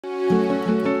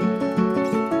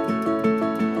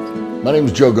My name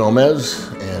is Joe Gomez,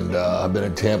 and I've been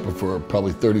in Tampa for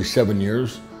probably 37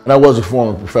 years. And I was a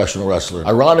former professional wrestler.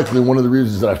 Ironically, one of the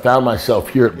reasons that I found myself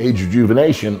here at Age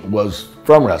Rejuvenation was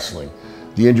from wrestling.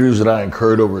 The injuries that I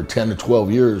incurred over 10 to 12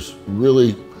 years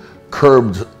really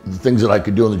curbed the things that I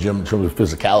could do in the gym in terms of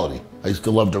physicality. I used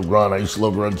to love to run. I used to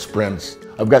love to run sprints.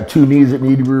 I've got 2 knees that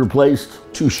need to be replaced,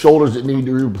 2 shoulders that need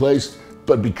to be replaced.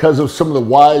 But because of some of the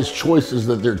wise choices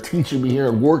that they're teaching me here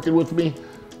and working with me,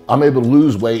 I'm able to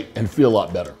lose weight and feel a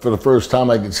lot better. For the first time,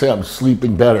 I can say I'm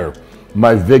sleeping better.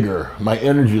 My vigor, my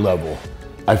energy level,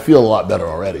 I feel a lot better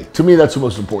already. To me, that's the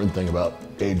most important thing about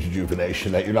Age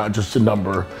Rejuvenation, that you're not just a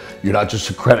number, you're not just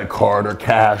a credit card or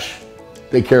cash.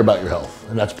 They care about your health,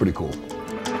 and that's pretty cool.